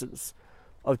presence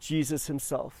of Jesus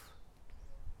himself.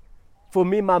 For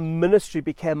me, my ministry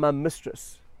became my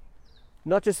mistress.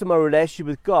 Not just in my relationship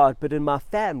with God, but in my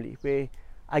family, where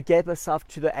I gave myself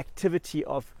to the activity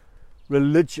of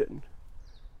religion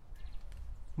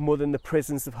more than the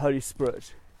presence of Holy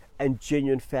Spirit and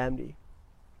genuine family.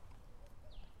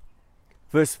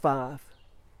 Verse 5.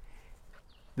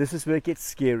 This is where it gets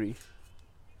scary.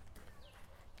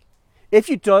 If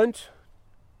you don't,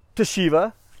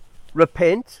 Teshiva,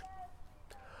 repent,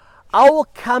 I will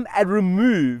come and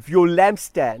remove your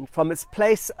lampstand from its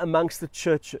place amongst the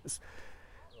churches.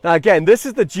 Now again, this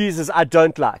is the Jesus I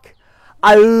don't like.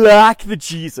 I like the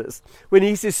Jesus when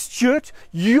he says, Stuart,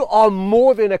 you are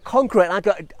more than a conqueror. And I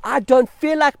go, I don't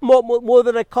feel like more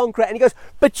than a conqueror. And he goes,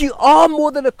 but you are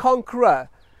more than a conqueror.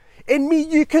 In me,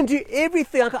 you can do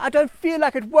everything. I go, I don't feel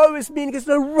like it. Woe is me. And he goes,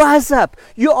 no, rise up.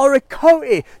 You are a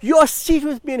co-heir. You are seated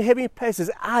with me in heavenly places.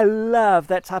 I love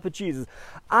that type of Jesus.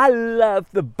 I love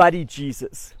the buddy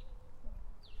Jesus,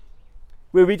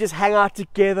 where we just hang out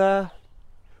together.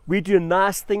 We do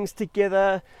nice things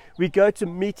together. We go to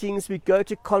meetings. We go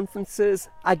to conferences.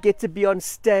 I get to be on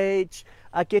stage.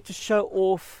 I get to show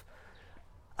off.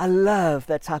 I love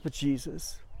that type of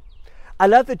Jesus. I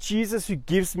love the Jesus who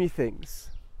gives me things,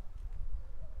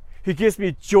 who gives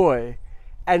me joy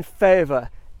and favor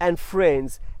and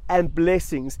friends and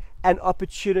blessings and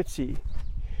opportunity,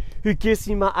 who gives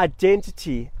me my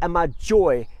identity and my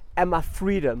joy and my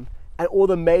freedom and all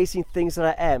the amazing things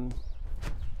that I am.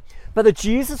 But the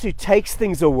Jesus who takes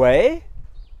things away,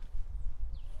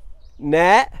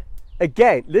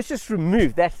 again, let's just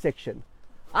remove that section.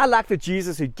 I like the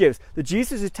Jesus who gives, the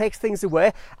Jesus who takes things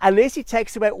away, unless he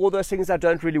takes away all those things I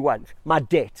don't really want. My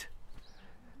debt.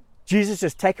 Jesus,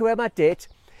 just take away my debt,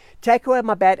 take away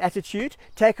my bad attitude,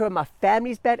 take away my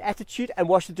family's bad attitude, and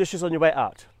wash the dishes on your way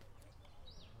out.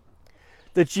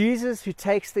 The Jesus who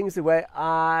takes things away,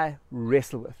 I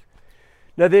wrestle with.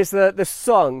 Now there's the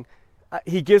song,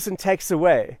 he gives and takes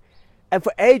away. And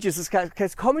for ages, this guy,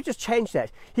 can't we just change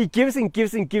that? He gives and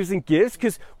gives and gives and gives,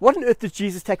 because what on earth did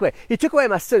Jesus take away? He took away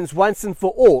my sins once and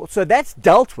for all. So that's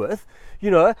dealt with,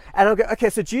 and I'll go, okay,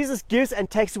 so Jesus gives and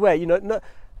takes away, no.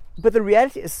 But the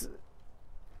reality is,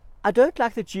 I don't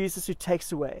like the Jesus who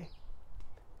takes away.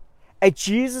 A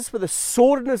Jesus with a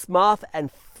sword in his mouth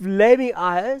and flaming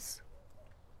eyes.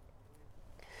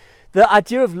 The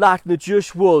idea of light in the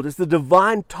Jewish world is the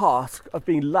divine task of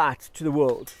being light to the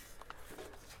world.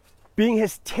 Being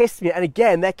his testimony, and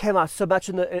again, that came out so much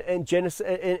in Genesis,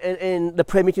 in the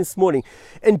prayer meeting this morning.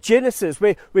 In Genesis,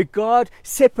 where God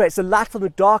separates the light from the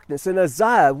darkness. In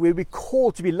Isaiah, where we're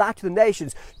called to be light to the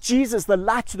nations. Jesus, the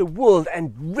light to the world.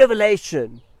 And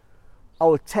Revelation, I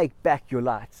will take back your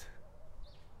light.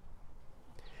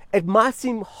 It might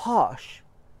seem harsh,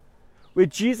 where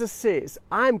Jesus says,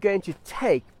 I'm going to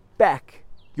take back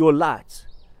your light.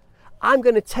 I'm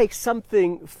going to take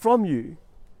something from you.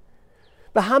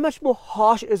 But how much more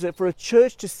harsh is it for a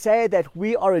church to say that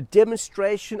we are a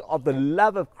demonstration of the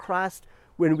love of Christ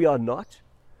when we are not?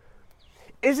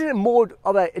 Isn't it more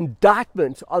of an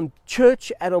indictment on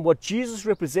church and on what Jesus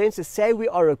represents to say we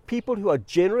are a people who are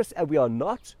generous and we are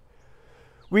not?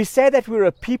 We say that we're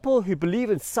a people who believe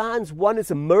in signs,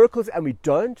 wonders, and miracles, and we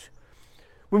don't.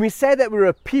 When we say that we're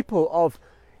a people of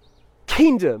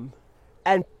kingdom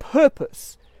and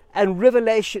purpose and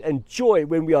revelation and joy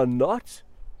when we are not.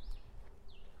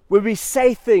 When we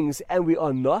say things and we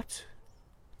are not.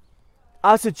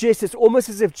 I suggest it's almost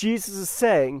as if Jesus is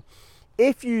saying,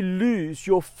 if you lose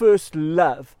your first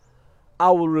love,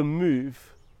 I will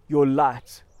remove your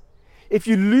light. If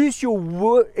you lose your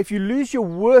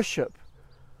worship,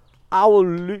 I will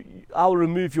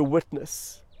remove your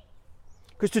witness.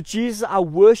 Because to Jesus, our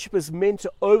worship is meant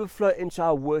to overflow into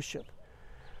our worship.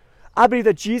 I believe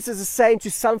that Jesus is saying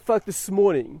to some folk this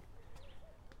morning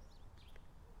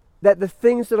that the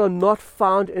things that are not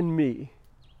found in me,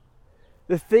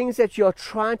 the things that you are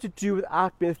trying to do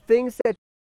without me, the things that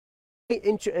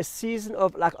into a season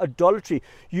of like idolatry,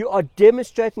 you are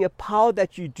demonstrating a power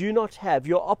that you do not have.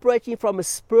 You're operating from a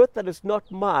spirit that is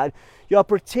not mine. You are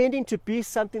pretending to be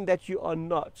something that you are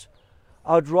not.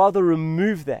 I would rather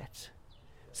remove that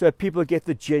so that people get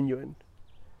the genuine.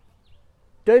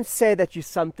 Don't say that you're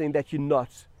something that you're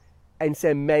not and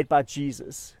say made by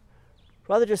Jesus.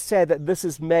 Rather just say that this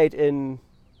is made in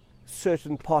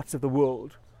certain parts of the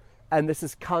world, and this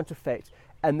is counterfeit,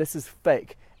 and this is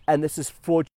fake, and this is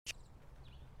fraudulent.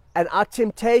 And our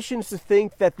temptation is to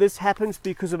think that this happens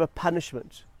because of a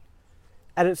punishment.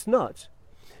 And it's not.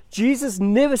 Jesus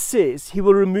never says he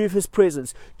will remove his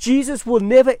presence. Jesus will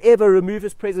never ever remove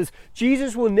his presence.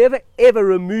 Jesus will never ever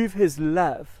remove his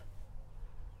love.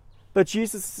 But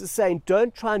Jesus is saying,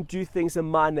 don't try and do things in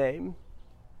my name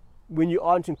when you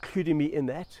aren't including me in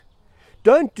that.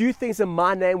 Don't do things in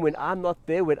my name when I'm not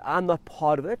there, when I'm not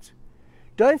part of it.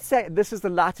 Don't say this is the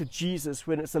light of Jesus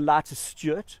when it's the light of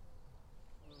Stuart.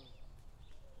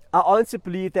 I honestly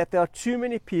believe that there are too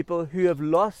many people who have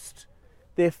lost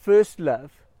their first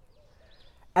love,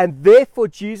 and therefore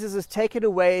Jesus has taken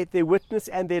away their witness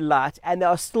and their light, and they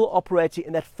are still operating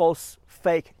in that false,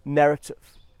 fake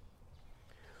narrative,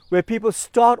 where people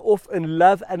start off in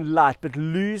love and light but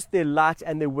lose their light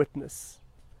and their witness,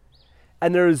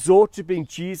 and they resort to being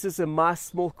Jesus in my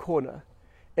small corner,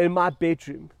 in my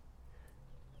bedroom.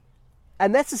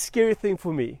 And that's a scary thing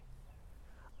for me.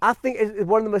 I think it's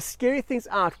one of the most scary things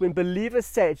out when believers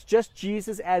say it's just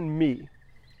Jesus and me.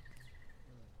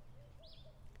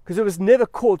 Because it was never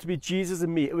called to be Jesus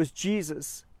and me. It was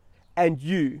Jesus and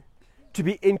you, to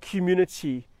be in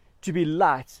community, to be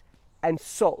light and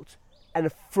salt and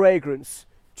a fragrance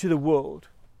to the world.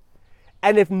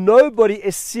 And if nobody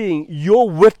is seeing your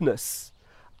witness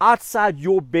outside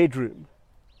your bedroom,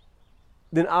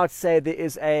 then I would say there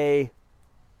is a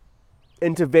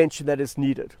intervention that is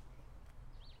needed.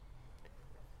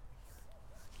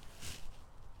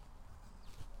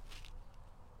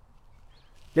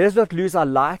 Let us not lose our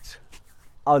light,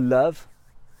 our love,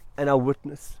 and our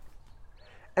witness.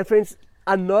 And friends,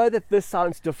 I know that this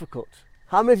sounds difficult.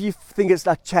 How many of you think it's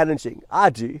like challenging? I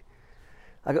do.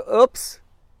 I go, oops.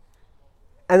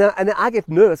 And then I get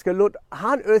nervous. I go, Lord,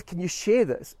 how on earth can you share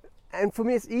this? And for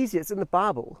me, it's easy. It's in the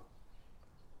Bible.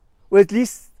 Well, at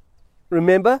least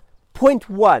remember, point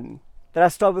one that I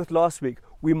started with last week.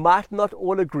 We might not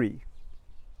all agree.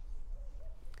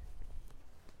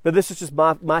 But this is just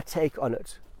my take on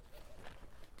it.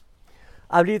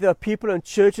 I believe there are people in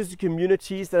churches and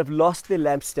communities that have lost their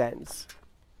lampstands,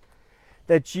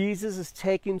 that Jesus has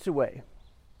taken it away.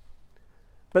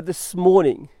 But this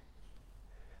morning,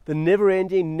 the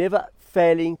never-ending,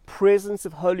 never-failing presence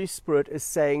of Holy Spirit is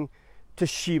saying to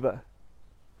Sheba,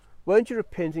 won't you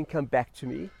repent and come back to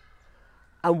me?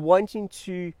 I'm wanting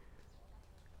to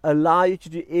allow you to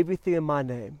do everything in my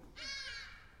name.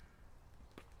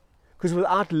 Because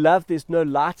without love, there's no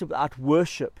light, and without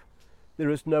worship, there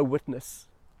is no witness.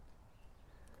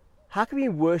 How can we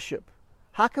worship?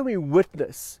 How can we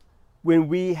witness when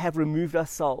we have removed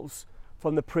ourselves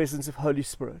from the presence of Holy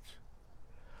Spirit?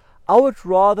 I would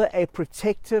rather a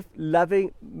protective,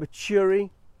 loving, maturing,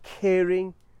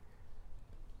 caring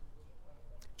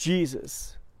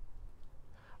Jesus.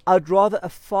 I'd rather a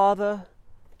Father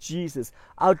Jesus.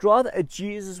 I'd rather a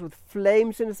Jesus with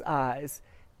flames in his eyes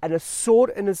and a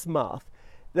sword in his mouth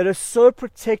that is so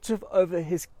protective over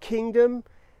his kingdom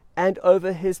and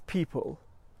over his people.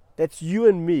 That's you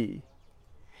and me.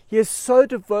 He is so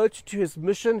devoted to his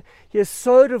mission. He is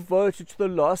so devoted to the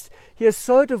lost. He is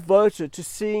so devoted to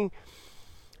seeing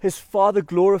his Father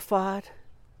glorified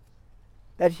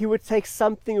that he would take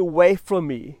something away from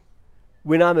me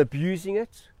when I'm abusing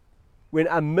it, when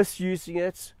I'm misusing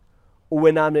it, or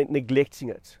when I'm neglecting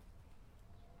it.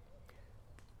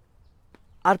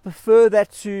 I'd prefer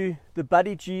that to the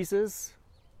buddy Jesus,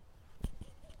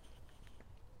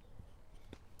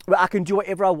 where I can do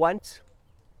whatever I want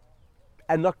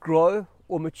and not grow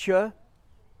or mature.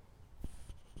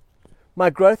 My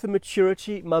growth and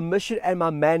maturity, my mission and my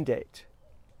mandate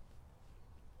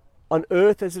on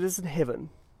earth as it is in heaven.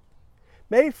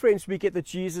 Maybe, friends, we get the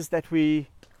Jesus that we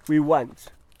want.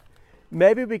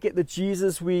 Maybe we get the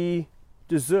Jesus we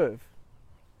deserve.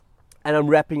 And I'm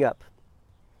wrapping up.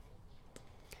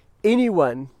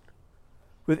 Anyone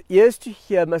with ears to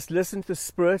hear must listen to the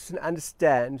Spirit and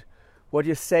understand what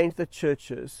you're saying to the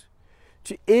churches.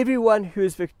 To everyone who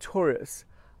is victorious,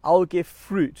 I will give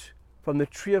fruit from the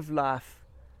tree of life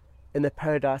in the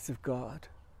paradise of God.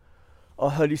 O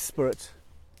Holy Spirit,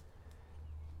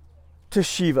 to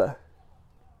Shiva,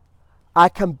 I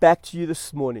come back to you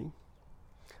this morning.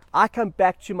 I come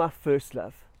back to my first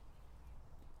love.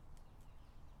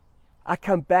 I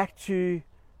come back to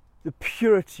the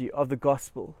purity of the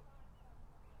gospel,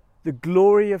 the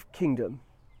glory of kingdom,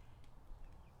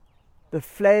 the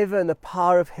flavor and the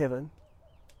power of heaven.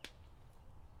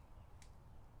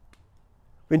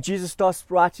 When Jesus starts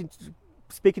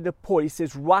speaking to Paul, he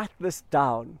says, write this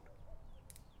down.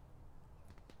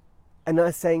 And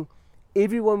I'm saying,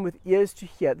 everyone with ears to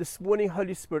hear, this morning,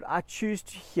 Holy Spirit, I choose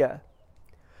to hear.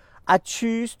 I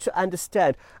choose to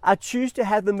understand. I choose to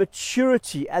have the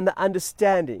maturity and the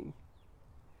understanding.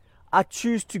 I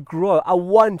choose to grow. I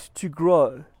want to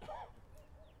grow.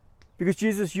 Because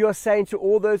Jesus, you are saying to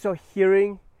all those who are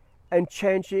hearing and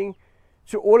changing,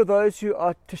 to all of those who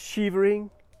are shivering,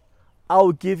 I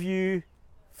will give you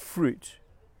fruit.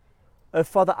 Oh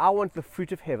Father, I want the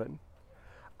fruit of heaven.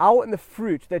 I want the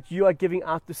fruit that you are giving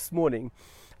out this morning.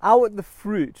 I want the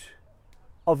fruit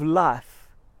of life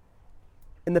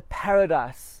in the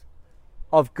paradise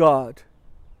of God.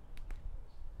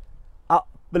 I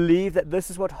believe that this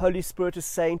is what Holy Spirit is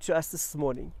saying to us this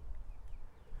morning.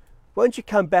 Won't you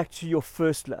come back to your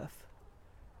first love?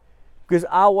 Because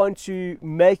I want to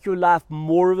make your life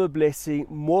more of a blessing,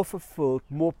 more fulfilled,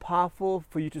 more powerful,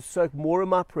 for you to soak more in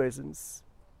my presence.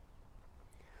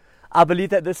 I believe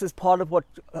that this is part of what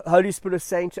Holy Spirit is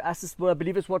saying to us this morning. I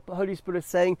believe it's what Holy Spirit is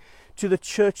saying to the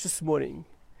church this morning.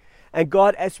 And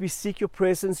God, as we seek your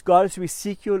presence, God, as we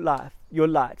seek your life, your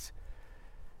light.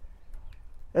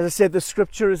 As I said, the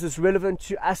scripture is as relevant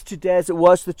to us today as it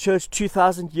was to the church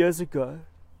 2,000 years ago.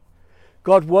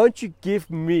 God, won't you give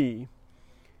me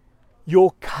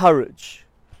your courage?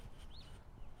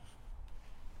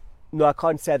 No, I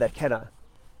can't say that, can I?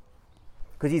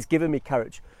 Because he's given me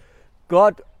courage.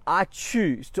 God, I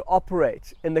choose to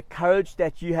operate in the courage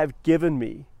that you have given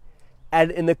me and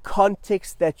in the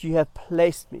context that you have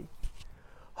placed me.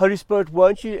 Holy Spirit,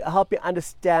 won't you help me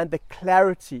understand the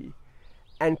clarity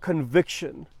and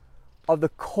conviction of the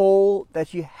call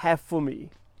that you have for me?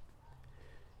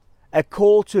 A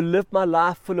call to live my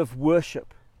life full of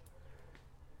worship,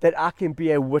 that I can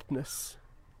be a witness,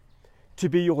 to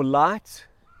be your light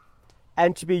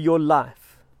and to be your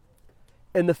life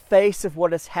in the face of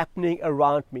what is happening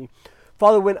around me.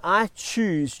 Father, when I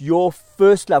choose your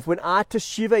first love, when I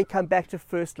teshiva and come back to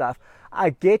first love, I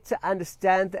get to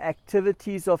understand the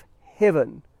activities of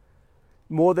heaven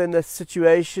more than the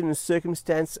situation and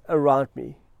circumstance around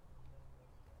me.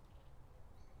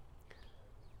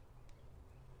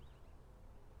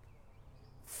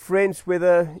 friends,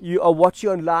 whether you are watching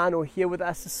online or here with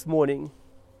us this morning,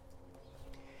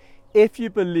 if you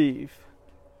believe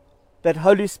that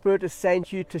Holy Spirit is saying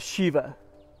to you, Toshiba,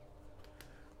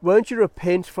 won't you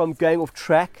repent from going off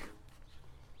track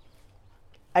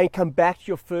and come back to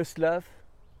your first love?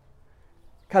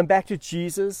 Come back to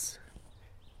Jesus.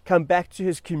 Come back to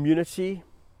his community.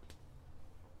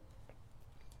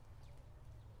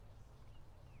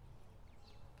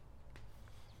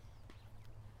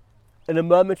 In a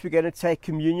moment, we're going to take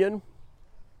communion.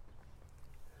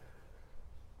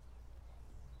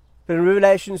 But in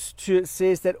Revelations 2, it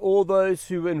says that all those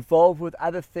who were involved with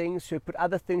other things, who put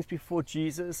other things before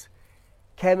Jesus,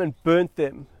 came and burnt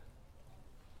them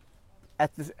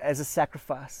as a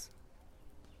sacrifice.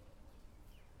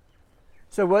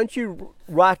 So won't you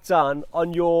write down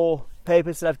on your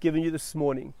papers that I've given you this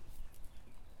morning?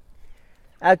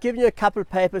 I've given you a couple of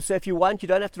papers, so if you want, you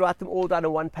don't have to write them all down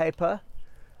on one paper.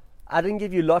 I didn't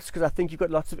give you lots because I think you've got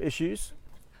lots of issues.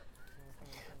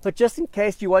 But just in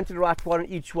case you wanted to write one on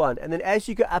each one, and then as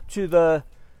you go up to the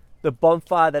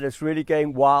bonfire that is really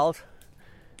going wild,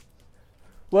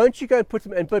 won't you go and put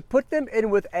them in? But put them in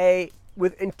with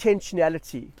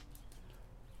intentionality.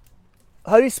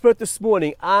 Holy Spirit, this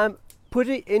morning, I'm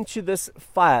putting into this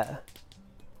fire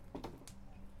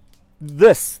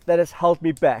this that has held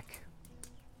me back.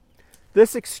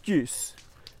 This excuse,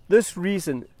 this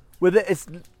reason, whether it's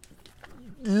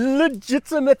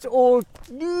legitimate or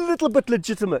little bit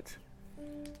legitimate.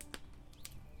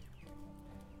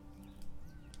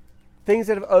 Things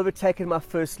that have overtaken my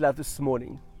first love this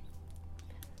morning.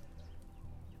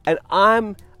 And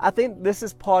I think this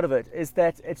is part of it, is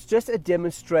that it's just a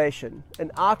demonstration, an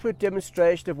outward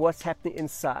demonstration of what's happening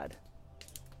inside.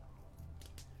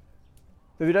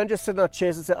 But we don't just sit in our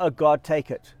chairs and say, oh God,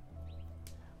 take it.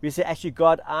 We say, actually,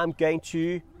 God, I'm going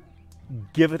to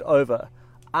give it over.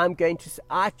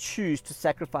 I choose to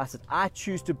sacrifice it. I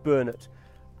choose to burn it.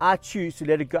 I choose to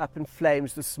let it go up in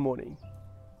flames this morning.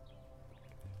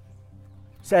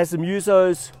 So as the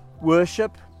musos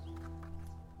worship,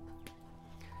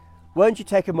 won't you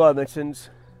take a moment and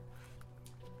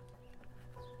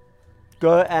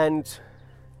go and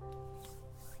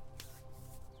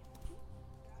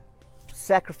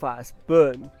sacrifice,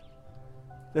 burn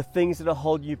the things that are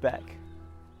holding you back.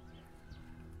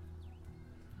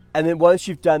 And then once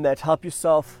you've done that, help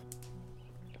yourself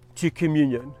to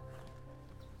communion.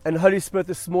 And Holy Spirit,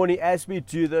 this morning, as we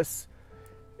do this,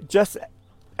 just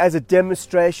as a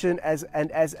demonstration, as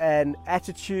an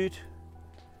attitude,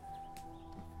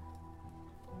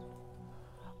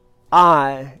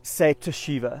 I say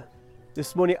Toshiba.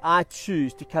 This morning, I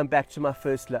choose to come back to my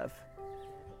first love,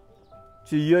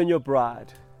 to you and your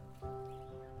bride,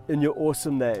 in your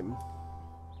awesome name.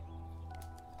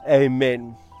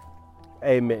 Amen.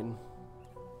 Amen.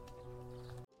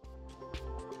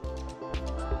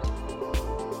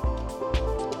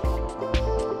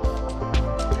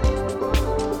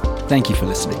 Thank you for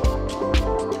listening.